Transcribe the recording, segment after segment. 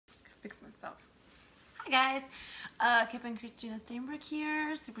fix myself. Hi guys, Kip and Christina Steinbrück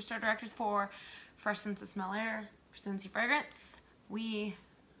here, Superstar Directors for Fresh Sense of Smell Air, Scentsy Fragrance. We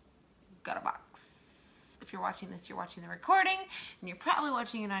got a box. If you're watching this, you're watching the recording, and you're probably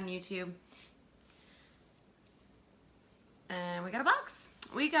watching it on YouTube. And we got a box.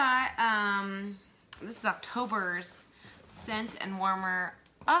 We got, this is October's scent and warmer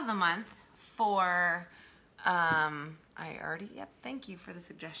of the month for, thank you for the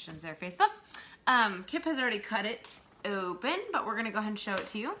suggestions there, Facebook. Kip has already cut it open, but we're gonna go ahead and show it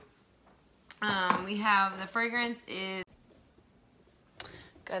to you. We have the fragrance is,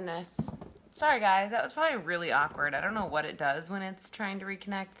 goodness. Sorry guys, that was probably really awkward. I don't know what it does when it's trying to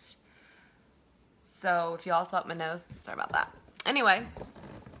reconnect. So if you all saw up my nose, sorry about that. Anyway,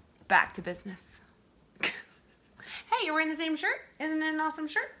 back to business. Hey, you're wearing the same shirt? Isn't it an awesome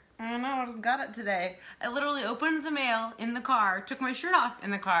shirt? I don't know, I just got it today. I literally opened the mail in the car, took my shirt off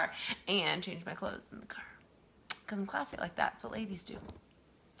in the car, and changed my clothes in the car. Because I'm classy like that. That's what ladies do.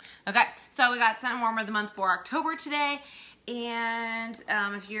 Okay, so we got Scent and Warmer of the Month for October today. And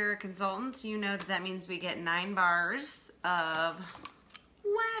if you're a consultant, you know that that means we get 9 bars of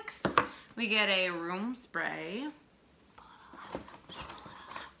wax. We get a room spray.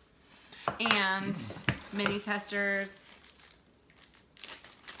 And mini testers.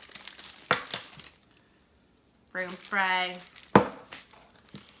 Room spray,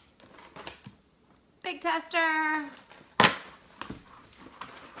 big tester,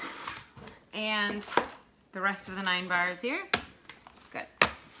 and the rest of the 9 bars here. Good.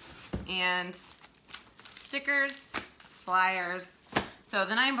 And stickers, flyers. So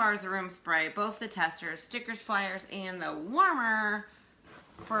the 9 bars of room spray, both the testers, stickers, flyers, and the warmer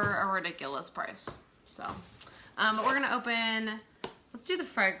for a ridiculous price. So, but we're gonna open, let's do the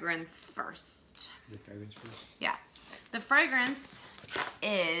fragrance first. The fragrance first? Yeah. The fragrance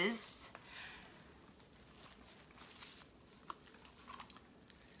is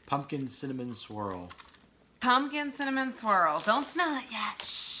Pumpkin Cinnamon Swirl. Pumpkin Cinnamon Swirl. Don't smell it yet.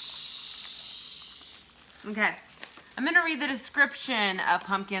 Shh. Okay. I'm going to read the description of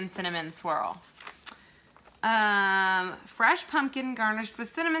Pumpkin Cinnamon Swirl. Fresh pumpkin garnished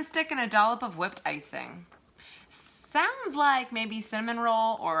with cinnamon stick and a dollop of whipped icing. Sounds like maybe cinnamon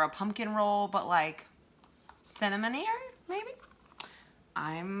roll or a pumpkin roll, but like cinnamonier, maybe?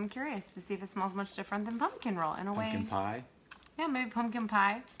 I'm curious to see if it smells much different than pumpkin roll in a way. Pumpkin pie? Yeah, maybe pumpkin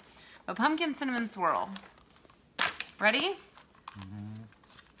pie. But pumpkin cinnamon swirl. Ready? Mm-hmm.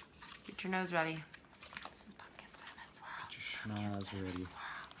 Get your nose ready. This is pumpkin cinnamon swirl. Get your schnoz ready.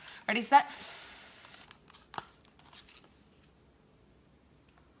 Swirl. Ready, set?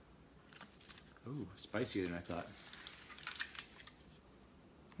 Ooh, spicier than I thought.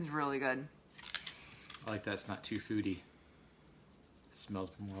 It's really good. I like that it's not too foody. It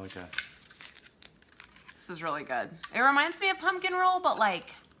smells more like a... This is really good. It reminds me of pumpkin roll, but like,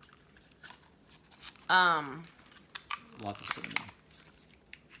 lots of cinnamon.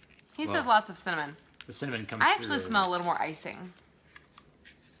 He says lots of cinnamon. The cinnamon comes I through. actually smell a little more icing.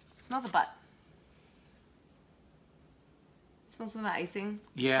 Smell the butt. Smell some of the icing?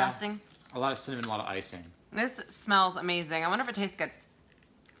 Yeah. Frosting? A lot of cinnamon, a lot of icing. This smells amazing. I wonder if it tastes good.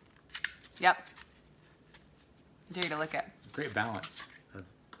 Yep. I dare you to lick it. Great balance. I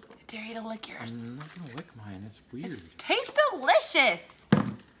dare you to lick yours. I'm not gonna lick mine. It's weird. It tastes delicious.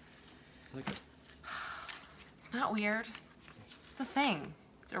 Like it. It's not weird. It's a thing.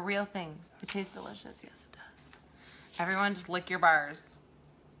 It's a real thing. It tastes delicious. Yes, it does. Everyone just lick your bars.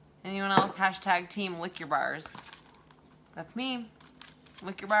 Anyone else? Hashtag team lick your bars. That's me.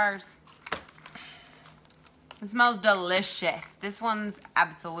 Lick your bars. It smells delicious. This one's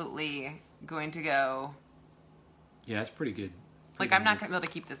absolutely going to go. Yeah, it's pretty good. Like, I'm not going to be able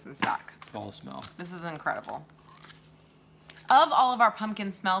to keep this in stock. Fall smell. This is incredible. Of all of our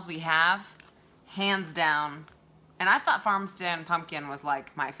pumpkin smells we have, hands down, and I thought farm stand pumpkin was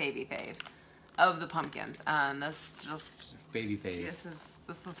like my fave of the pumpkins. This just Favy fave. This is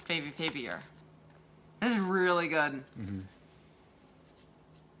favier. This is really good. Mm-hmm.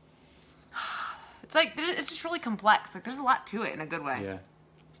 It's like it's just really complex. Like there's a lot to it in a good way. Yeah.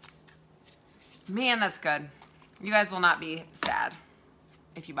 Man, that's good. You guys will not be sad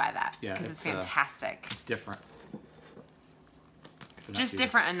if you buy that. Yeah, because it's fantastic. It's different. It's just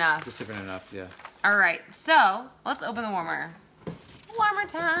different enough. Just different enough, yeah. All right, so let's open the warmer. Warmer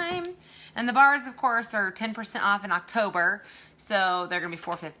time. And the bars, of course, are 10% off in October, so they're gonna be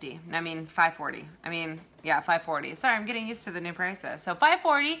 $4.50. I mean, $5.40. I mean, yeah, $5.40. Sorry, I'm getting used to the new prices. So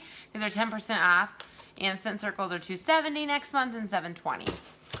 $5.40 because they're 10% off, and scent circles are $2.70 next month and $7.20.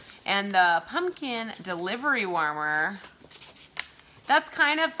 And the pumpkin delivery warmer, That's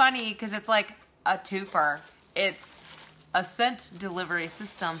kind of funny because it's like a twofer. It's a scent delivery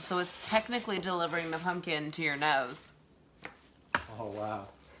system, so it's technically delivering the pumpkin to your nose. Oh, wow.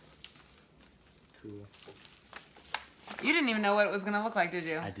 Cool. You didn't even know what it was going to look like, did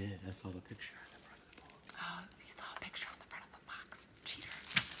you? I did. I saw the picture on the front of the box. Oh, you saw a picture on the front of the box. Cheater.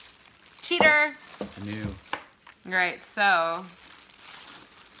 Cheater. I knew. Right, so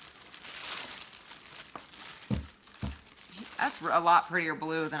that's a lot prettier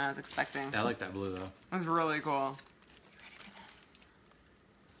blue than I was expecting. Yeah, I like that blue, though. That's really cool. You ready for this?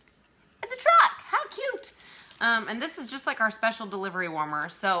 It's a truck! How cute! And this is just like our special delivery warmer.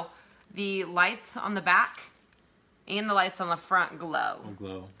 So the lights on the back and the lights on the front glow. Will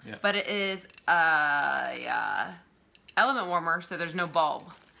glow, yeah. But it is element warmer, so there's no bulb.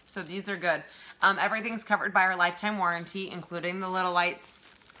 So these are good. Everything's covered by our lifetime warranty, including the little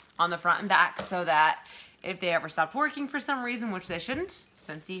lights on the front and back, so that if they ever stopped working for some reason, which they shouldn't,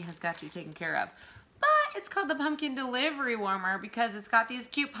 Scentsy has got you taken care of. But it's called the pumpkin delivery warmer because it's got these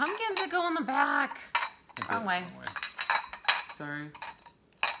cute pumpkins that go on the back. Wrong way. Sorry.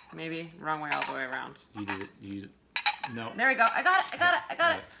 Maybe wrong way all the way around. You did it. You did it. No. There we go. I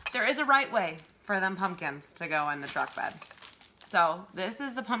got it. There is a right way for them pumpkins to go in the truck bed. So this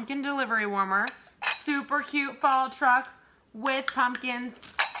is the pumpkin delivery warmer. Super cute fall truck with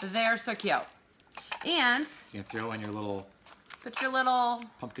pumpkins. They're so cute. And you can throw in your little... Put your little...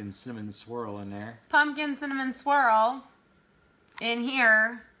 pumpkin cinnamon swirl in there. Pumpkin cinnamon swirl in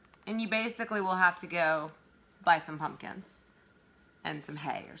here. And you basically will have to go buy some pumpkins. And some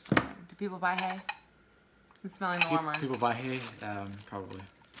hay or something. Do people buy hay? I'm smelling the warmer. People buy hay? Probably.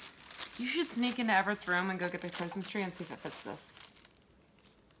 You should sneak into Everett's room and go get the Christmas tree and see if it fits this.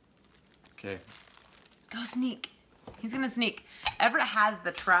 Okay. Go sneak. He's gonna sneak. Everett has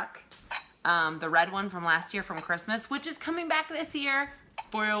the truck, the red one from last year from Christmas, which is coming back this year.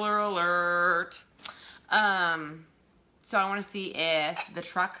 Spoiler alert. So I want to see if the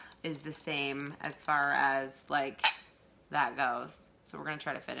truck is the same as far as like that goes. So we're gonna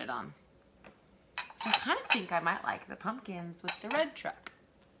try to fit it on. So I kind of think I might like the pumpkins with the red truck.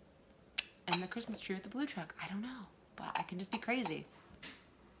 And the Christmas tree with the blue truck. I don't know, but I can just be crazy.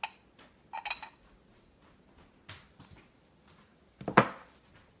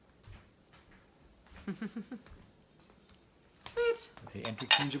 Sweet. Are they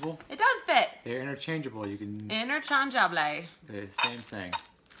interchangeable? It does fit. They're interchangeable. You can... Interchangeable. They're the same thing.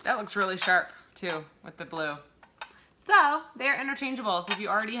 That looks really sharp, too, with the blue. So, they're interchangeable. So if you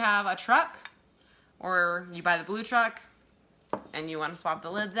already have a truck, or you buy the blue truck, and you want to swap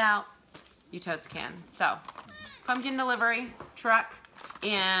the lids out, you totes can. So, pumpkin delivery, truck,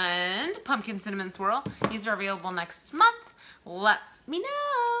 and pumpkin cinnamon swirl. These are available next month. Let me know.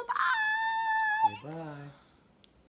 Bye. Say bye.